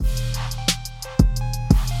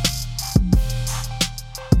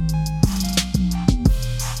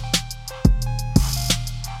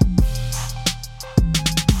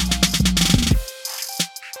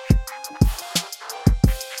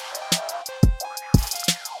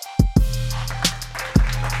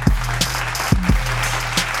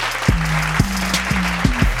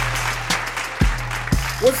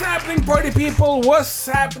What's happening, party people? What's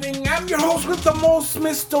happening? I'm your host with the most,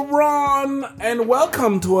 Mr. Ron, and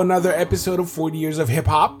welcome to another episode of 40 Years of Hip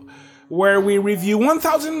Hop, where we review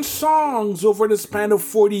 1,000 songs over the span of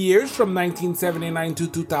 40 years from 1979 to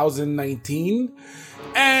 2019.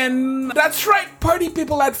 And that's right, party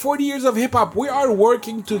people, at 40 Years of Hip Hop, we are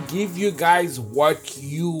working to give you guys what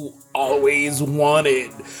you always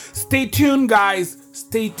wanted. Stay tuned, guys.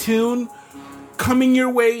 Stay tuned. Coming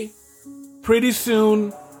your way pretty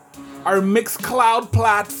soon, our Mixcloud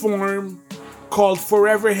platform called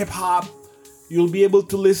Forever Hip Hop. You'll be able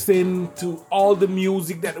to listen to all the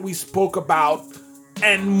music that we spoke about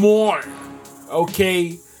and more.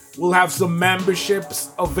 Okay? We'll have some memberships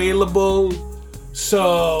available.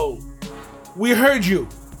 So, we heard you.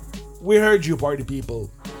 We heard you, party people.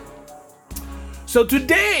 So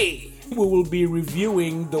today, we will be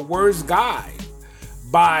reviewing The Worst Guy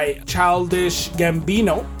by Childish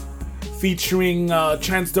Gambino, featuring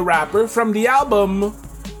Chance the Rapper, from the album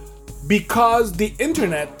Because the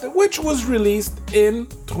Internet, which was released in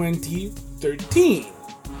 2013.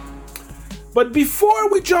 But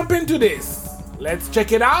before we jump into this, let's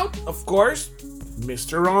check it out. Of course,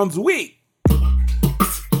 Mr. Ron's week.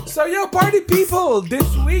 So, yo, party people,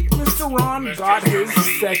 this week Mr. Ron got his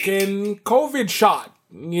second COVID shot,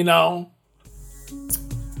 you know.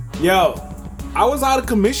 Yo, I was out of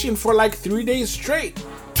commission for like 3 days straight.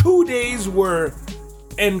 2 days were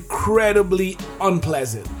incredibly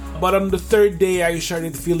unpleasant. But on the third day, I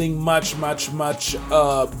started feeling much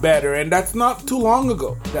better. And that's not too long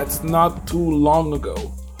ago.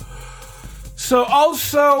 So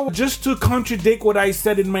also, just to contradict what I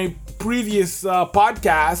said in my previous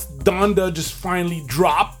podcast, Donda just finally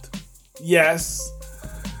dropped. Yes,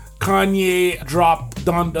 Kanye dropped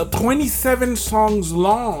Donda, 27 songs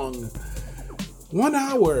long. 1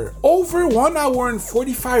 hour, over 1 hour and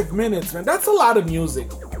 45 minutes, man. That's a lot of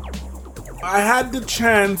music. I had the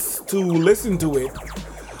chance to listen to it.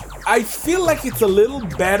 I feel like it's a little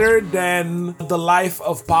better than The Life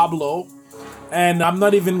of Pablo. And I'm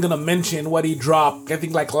not even gonna mention what he dropped. I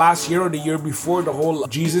think like last year or the year before, the whole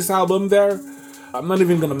Jesus album there. I'm not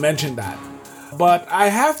even gonna mention that. But I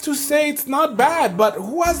have to say it's not bad. But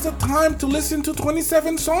who has the time to listen to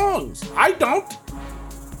 27 songs? I don't.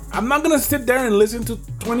 I'm not gonna sit there and listen to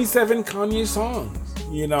 27 Kanye songs,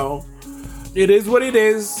 you know. It is what it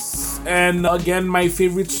is. And again, my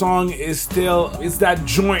favorite song is that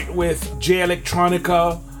joint with Jay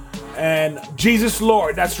Electronica and Jesus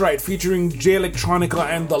Lord. That's right, featuring Jay Electronica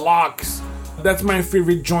and The Lox. That's my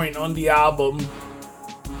favorite joint on the album.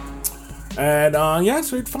 And yeah,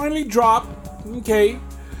 so it finally dropped. Okay.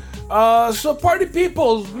 So party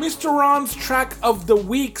people, Mr. Ron's track of the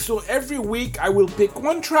week. So every week I will pick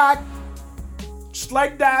one track, just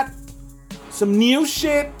like that. Some new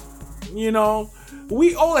shit, you know.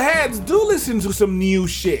 We old heads do listen to some new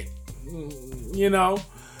shit, you know.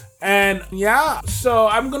 And yeah, so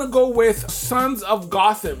I'm gonna go with Sons of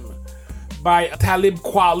Gotham by Talib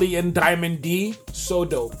Kweli and Diamond D. So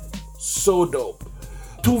dope.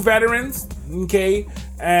 Two veterans, okay.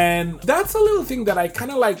 And that's a little thing that I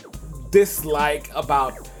kind of like dislike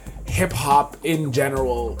about hip hop in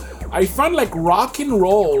general. I find like rock and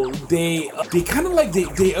roll, they kind of like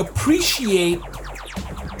they appreciate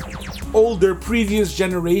older previous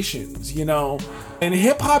generations, you know. And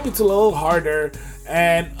hip hop, it's a little harder,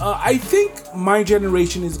 and I think my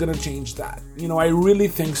generation is gonna change that. You know, I really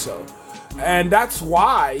think so. And that's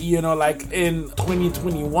why, you know, like in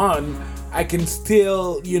 2021, I can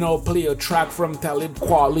still, you know, play a track from Talib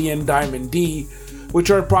Kweli and Diamond D, which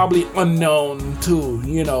are probably unknown to,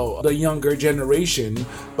 you know, the younger generation.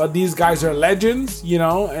 But these guys are legends, you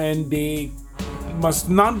know, and they must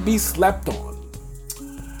not be slept on.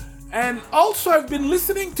 And also, I've been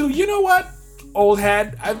listening to, you know what, old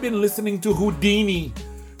head? I've been listening to Houdini.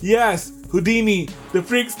 Yes, Houdini. The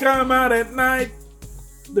freaks come out at night.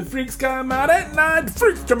 The freaks come out at night. The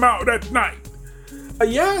freaks come out at night.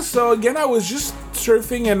 Yeah, so again, I was just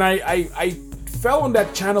surfing and I fell on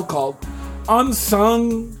that channel called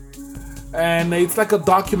Unsung, and it's like a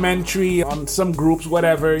documentary on some groups,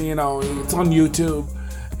 whatever, you know, it's on YouTube,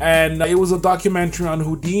 and it was a documentary on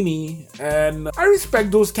Houdini, and I respect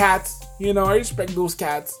those cats, you know,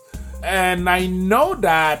 and I know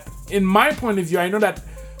that, in my point of view, I know that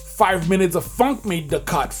 5 Minutes of Funk made the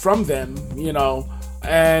cut from them, you know,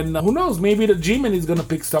 and who knows, maybe the G-Man is gonna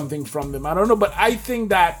pick something from them, I don't know, but I think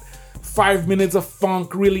that 5 Minutes of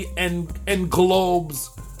Funk really englobes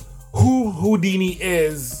who Houdini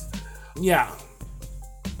is. Yeah.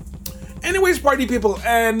 Anyways, party people,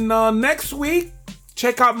 and next week,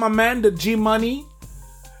 check out my man, the G Money,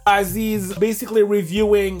 as he's basically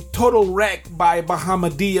reviewing Total Wreck by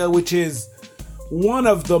Bahamadia, which is one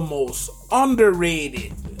of the most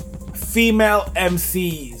underrated female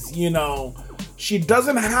MCs, you know. She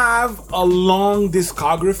doesn't have a long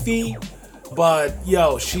discography, but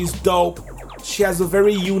yo, she's dope. She has a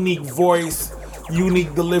very unique voice,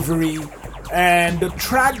 unique delivery, and the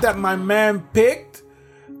track that my man picked,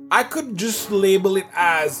 I could just label it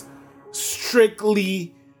as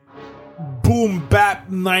strictly boom bap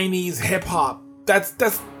 90s hip hop. That's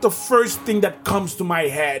the first thing that comes to my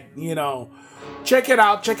head, you know. Check it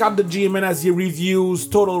out. Check out the GMN as he reviews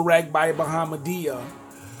Total Wreck by Bahamadia.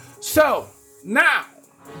 So, now,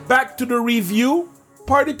 back to the review,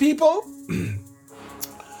 party people.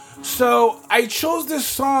 So, I chose this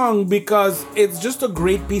song because it's just a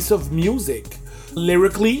great piece of music,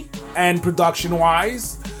 lyrically and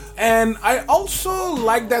production-wise. And I also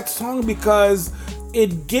like that song because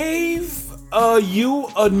it gave you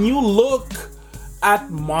a new look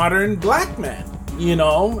at modern black men, you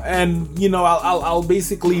know, and you know I'll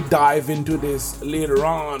basically dive into this later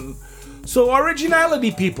on. So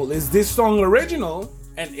originality, people, is this song original?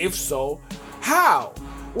 And if so, how?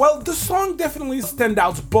 Well, the song definitely stands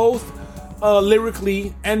out both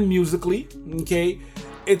lyrically and musically. Okay,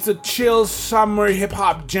 it's a chill summer hip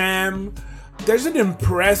hop jam. There's an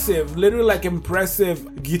impressive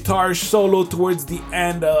guitar solo towards the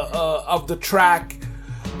end of the track.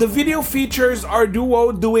 The video features our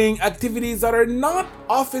duo doing activities that are not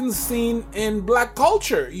often seen in black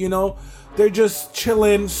culture, you know. They're just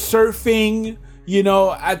chilling, surfing, you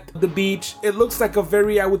know, at the beach. It looks like a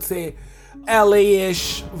very, I would say,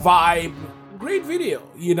 LA-ish vibe. Great video,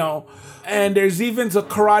 you know. And there's even a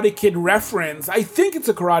Karate Kid reference. I think it's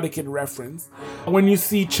a Karate Kid reference. When you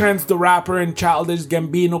see Chance the Rapper and Childish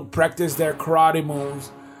Gambino practice their karate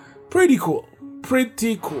moves. Pretty cool.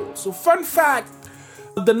 Pretty cool. So fun fact,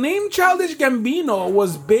 the name Childish Gambino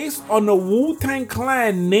was based on a Wu-Tang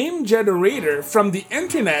Clan name generator from the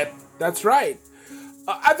internet. That's right.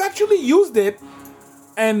 I've actually used it,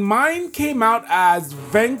 and mine came out as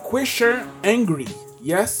Vanquisher Angry.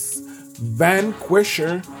 Yes,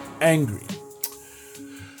 Vanquisher Angry.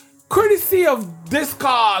 Courtesy of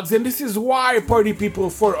Discogs, and this is why, party people,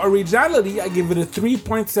 for originality, I give it a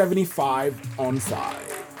 3.75 on 5.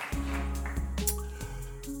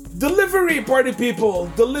 Delivery, party people.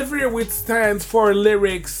 Delivery, which stands for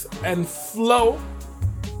lyrics and flow.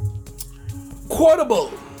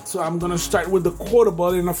 Quotable. So I'm gonna start with the quotable,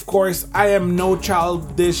 and of course, I am no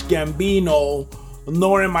Childish Gambino,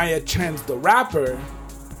 nor am I a Chance the Rapper.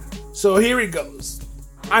 So here it goes.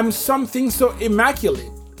 I'm something so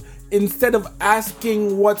immaculate. Instead of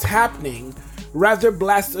asking what's happening, rather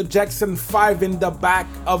blast a Jackson 5 in the back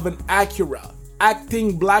of an Acura.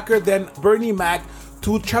 Acting blacker than Bernie Mac,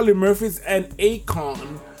 2 Charlie Murphys and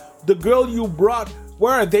Akon. The girl you brought,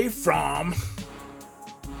 where are they from?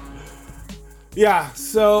 Yeah,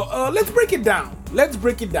 so let's break it down.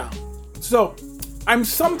 So, I'm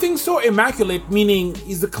something so immaculate, meaning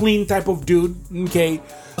he's a clean type of dude, okay?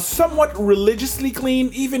 Somewhat religiously clean,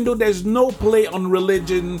 even though there's no play on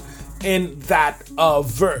religion in that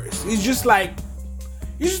verse. He's just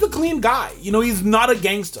a clean guy. You know, he's not a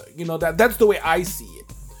gangster. You know, that's the way I see it.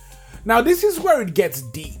 Now, this is where it gets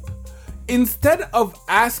deep. Instead of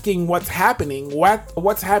asking what's happening,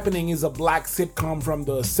 what's happening is a black sitcom from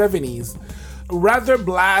the 70s. Rather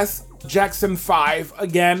blast Jackson 5,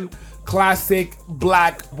 again, classic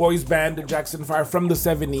black boys band, the Jackson 5 from the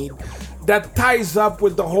 70s, that ties up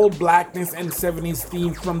with the whole blackness and 70s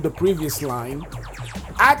theme from the previous line.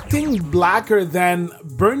 Acting blacker than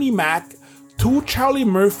Bernie Mac, 2 Charlie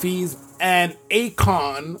Murphys, and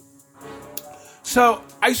Akon. So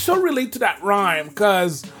I so relate to that rhyme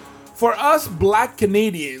because for us black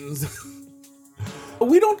Canadians,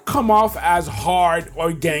 we don't come off as hard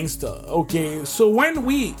or gangster, okay? So when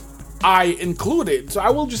I included, so I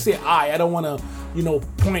will just say I don't want to,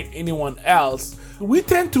 point anyone else. We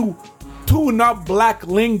tend to tune up black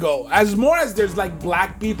lingo. As more as there's like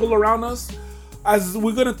black people around us, as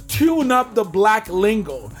we're gonna tune up the black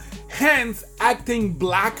lingo. Hence, acting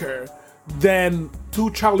blacker than 2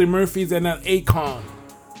 Charlie Murphys and an Akon.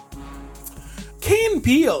 Key and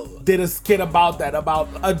Peele did a skit about that, about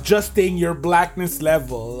adjusting your blackness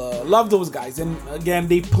level. Love those guys. And again,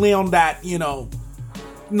 they play on that,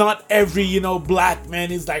 not every, black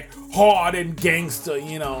man is like hard and gangster,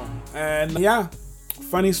 And yeah,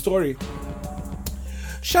 funny story.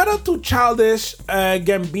 Shout out to Childish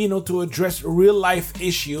Gambino to address real life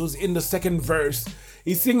issues in the second verse.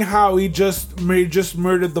 He's seeing how he just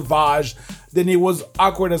murdered the Vaj. Then he was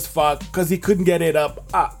awkward as fuck because he couldn't get it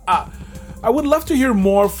up. I would love to hear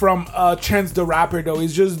more from Chance the Rapper, though.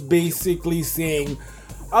 He's just basically saying,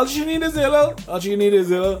 all you need is Zilla, all you need is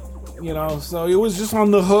Zilla, you know. So it was just on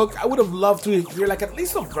the hook. I would have loved to hear like at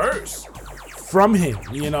least a verse from him,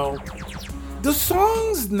 you know. The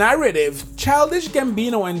song's narrative, Childish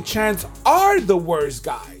Gambino and Chance are the worst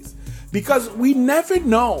guys because we never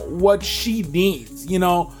know what she needs, you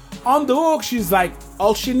know. On the hook, she's like,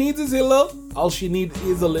 all she needs is a little, all she needs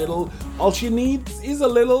is a little, all she needs is a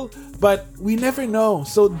little, but we never know.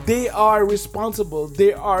 So they are responsible.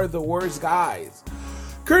 They are the worst guys.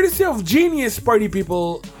 Courtesy of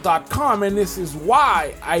GeniusPartyPeople.com, and this is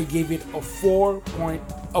why I gave it a 4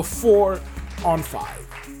 on 5.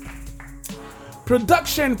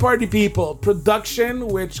 Production, party people. Production,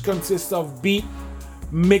 which consists of beat,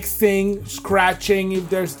 mixing, scratching, if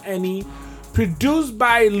there's any. Produced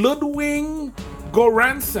by Ludwig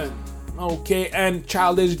Göransson, okay, and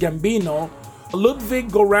Childish Gambino. Ludwig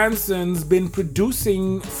Göransson's been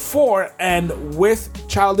producing for and with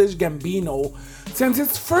Childish Gambino since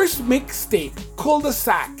its first mixtape,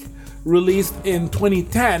 Cul-de-Sac, released in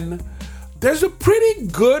 2010. There's a pretty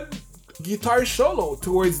good guitar solo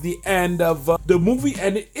towards the end of the movie,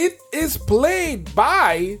 and it is played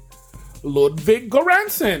by Ludwig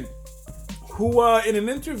Göransson, who in an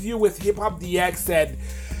interview with Hip Hop DX said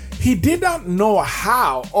he did not know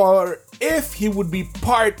how or if he would be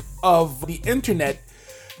part of the internet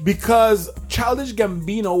because Childish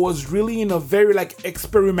Gambino was really in a very like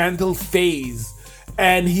experimental phase,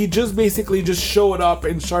 and he just basically just showed up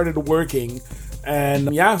and started working,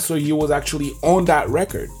 and yeah, so he was actually on that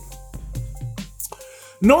record.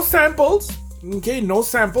 No samples, okay, no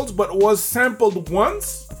samples, but was sampled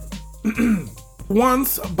once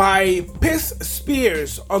once by Piss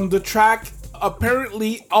Spears on the track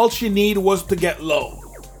Apparently All She Need Was to Get Low.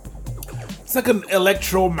 It's like an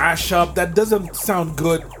electro mashup that doesn't sound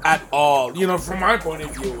good at all, you know, from my point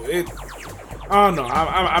of view. I don't know,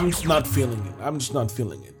 I'm just not feeling it. I'm just not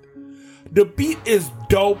feeling it. The beat is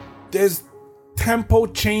dope. There's tempo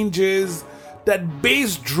changes. That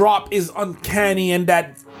bass drop is uncanny, and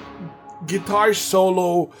that guitar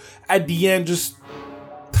solo at the end just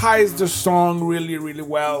ties the song really, really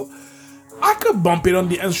well. I could bump it on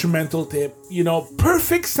the instrumental tip, you know,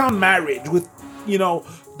 perfect sound marriage with, you know,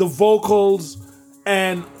 the vocals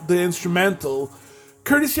and the instrumental.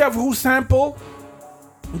 Courtesy of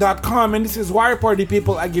WhoSample.com, and this is why, party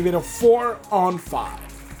people, I give it a 4 on 5.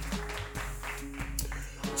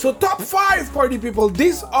 So top 5, party people,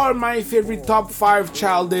 these are my favorite top 5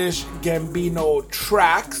 Childish Gambino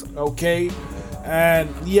tracks, okay? And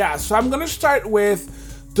yeah, so I'm gonna start with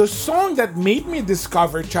the song that made me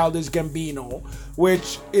discover Childish Gambino,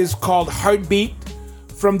 which is called Heartbeat,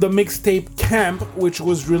 from the mixtape Camp, which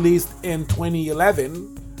was released in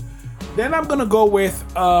 2011. Then I'm gonna go with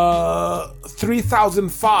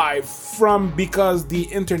 3005 from Because the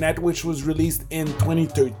Internet, which was released in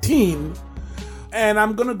 2013. And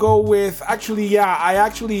I'm gonna go with, I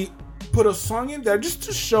actually put a song in there just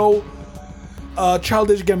to show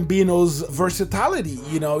Childish Gambino's versatility.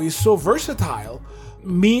 You know, he's so versatile.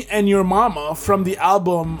 Me and Your Mama from the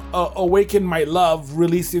album Awaken My Love,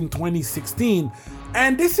 released in 2016.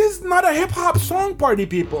 And this is not a hip hop song, party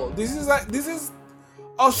people. This is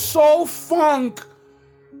a soul funk,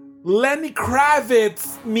 Lenny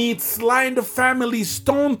Kravitz meets Sly and the Family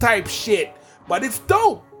Stone type shit. But it's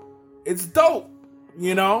dope. It's dope,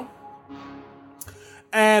 you know?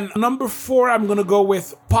 And number 4, I'm gonna go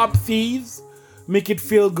with Pop Thieves, Make It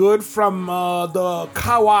Feel Good, from the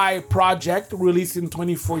Kawaii Project, released in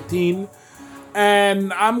 2014.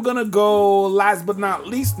 And I'm gonna go, last but not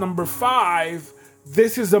least, number 5,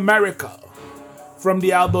 This Is America, from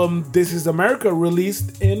the album This Is America,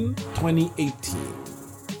 released in 2018.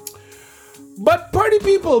 But party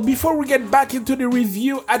people, before we get back into the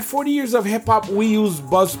review, at 40 Years of Hip Hop, we use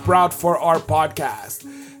Buzzsprout for our podcast.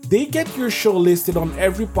 They get your show listed on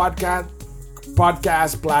every podcast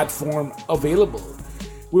platform available.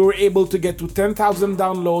 We were able to get to 10,000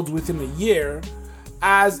 downloads within a year.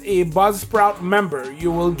 As a Buzzsprout member,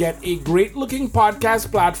 you will get a great looking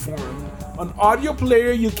podcast platform, an audio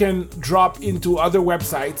player you can drop into other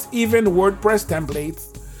websites, even WordPress templates.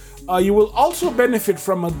 You will also benefit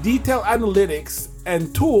from a detailed analytics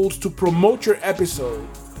and tools to promote your episode.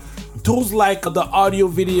 Tools like the audio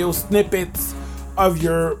video snippets of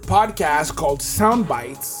your podcast called sound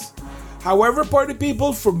bites. However, party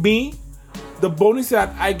people, for me, the bonus is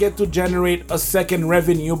that I get to generate a second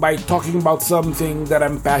revenue by talking about something that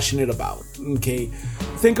I'm passionate about. Okay,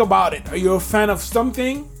 think about it. Are you a fan of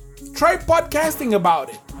something? Try podcasting about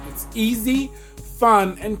it. It's easy,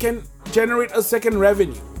 fun, and can generate a second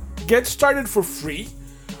revenue. Get started for free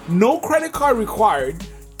no credit card required,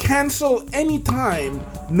 cancel anytime,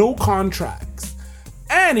 no contracts.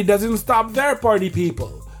 And it doesn't stop there, party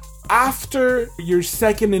people. After your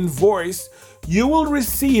second invoice, you will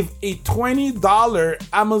receive a $20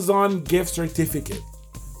 Amazon gift certificate.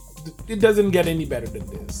 It doesn't get any better than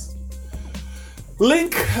this.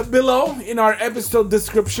 Link below in our episode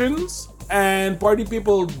descriptions. And party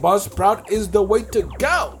people, Buzzsprout is the way to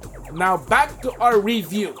go. Now back to our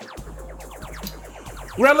review.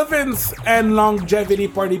 Relevance and longevity,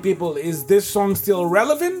 party people. Is this song still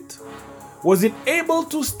relevant? Was it able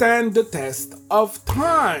to stand the test of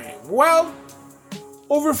time? Well,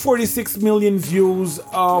 over 46 million views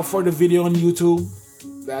for the video on YouTube.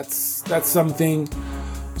 That's something.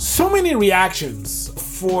 So many reactions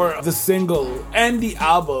for the single and the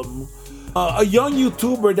album. A young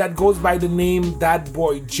YouTuber that goes by the name That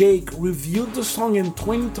Boy Jake reviewed the song in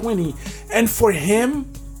 2020, and for him,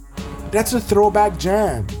 that's a throwback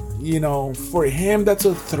jam. For him, that's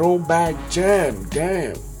a throwback jam.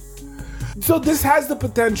 Damn. So this has the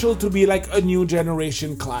potential to be like a new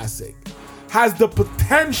generation classic. Has the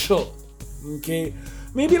potential, okay?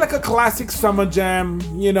 Maybe like a classic summer jam,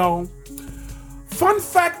 Fun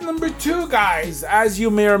fact number 2, guys. As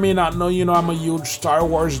you may or may not know, I'm a huge Star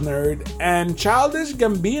Wars nerd, and Childish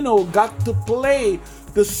Gambino got to play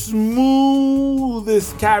the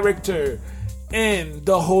smoothest character in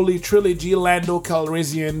the Holy Trilogy, Lando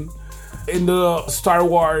Calrissian, in the Star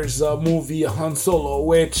Wars movie Han Solo,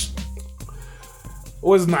 which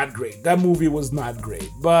was not great. That movie was not great,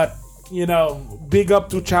 but big up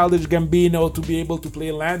to Childish Gambino to be able to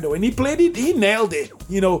play Lando. And he played it, he nailed it.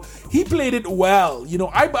 He played it well.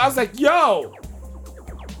 I was like, yo,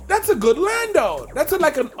 that's a good Lando. That's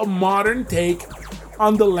like a modern take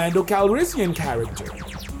on the Lando Calrissian character.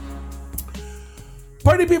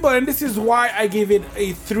 Party people, and this is why I gave it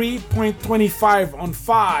a 3.25 on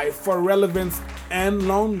 5 for relevance and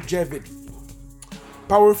longevity.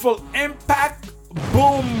 Powerful impact,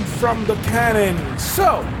 boom from the cannon.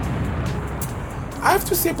 So, I have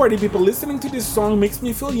to say, party people, listening to this song makes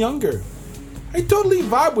me feel younger. I totally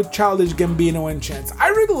vibe with Childish Gambino and Chance. I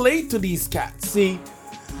relate to these cats. See,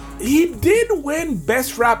 he did win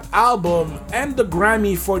Best Rap Album and the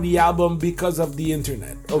Grammy for the album because of the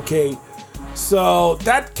internet, okay? So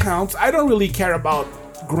that counts. I don't really care about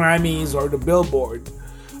Grammys or the Billboard.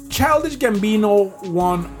 Childish Gambino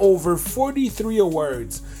won over 43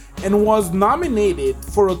 awards and was nominated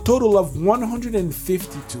for a total of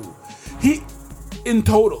 152. In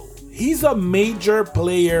total, he's a major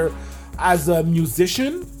player as a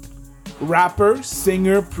musician, rapper,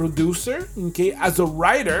 singer, producer, okay, as a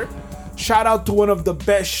writer. Shout out to one of the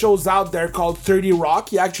best shows out there called 30 Rock.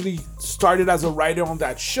 He actually started as a writer on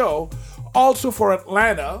that show. Also for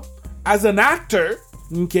Atlanta, as an actor,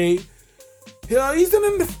 okay,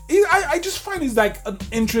 I just find he's like an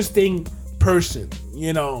interesting person,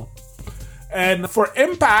 And for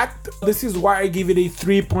impact, this is why I give it a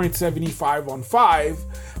 3.75 on 5.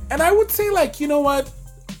 And I would say, you know what?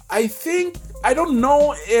 I don't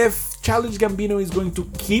know if Childish Gambino is going to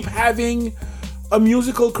keep having a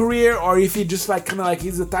musical career, or if he just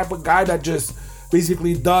he's the type of guy that just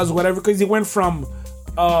basically does whatever, because he went from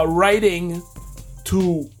writing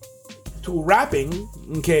to rapping,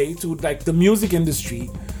 okay, to the music industry.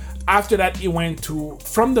 After that, he went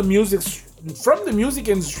from the music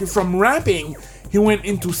industry, from rapping, he went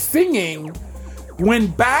into singing,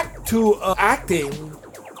 went back to acting,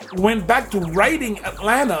 went back to writing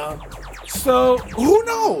Atlanta. So who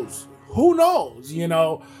knows?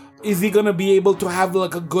 Is he gonna be able to have a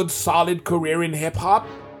good solid career in hip hop?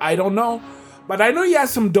 I don't know, but I know he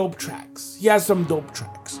has some dope tracks.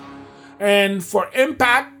 And for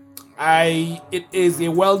impact, it is a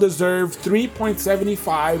well-deserved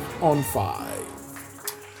 3.75 on 5.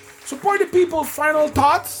 So party people, final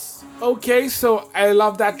thoughts. Okay, so I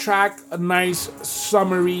love that track. A nice,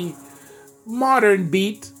 summery, modern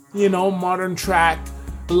beat, modern track.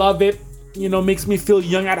 Love it. Makes me feel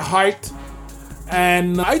young at heart.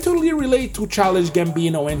 And I totally relate to Childish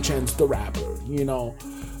Gambino and Chance the Rapper,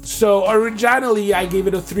 So originally I gave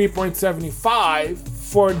it a 3.75.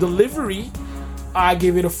 For delivery, I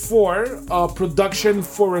gave it a 4. Production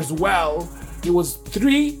 4 as well. It was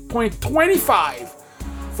 3.25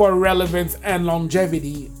 for relevance and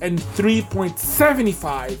longevity, and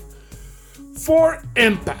 3.75 for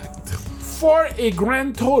impact, for a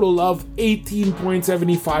grand total of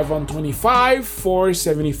 18.75 on 25 for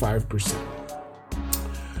 75%.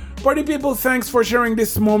 Party people, thanks for sharing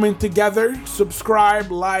this moment together. Subscribe,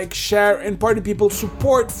 like, share, and party people,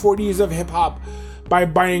 support 40 Years of Hip Hop by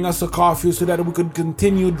buying us a coffee so that we could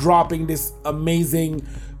continue dropping this amazing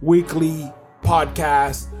weekly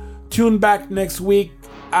podcast. Tune back next week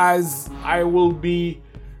as I will be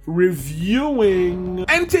reviewing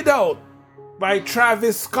Antidote by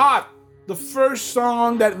Travis Scott, the first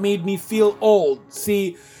song that made me feel old.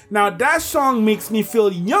 See, now that song makes me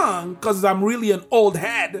feel young because I'm really an old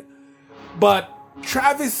head, but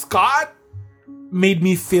Travis Scott made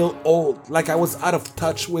me feel old, like I was out of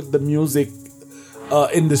touch with the music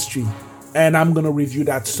industry. And I'm gonna review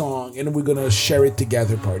that song and we're gonna share it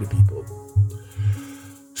together, party people.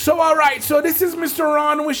 So alright, so this is Mr.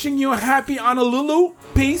 Ron wishing you a happy Honolulu.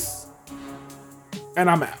 Peace. And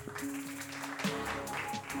I'm out.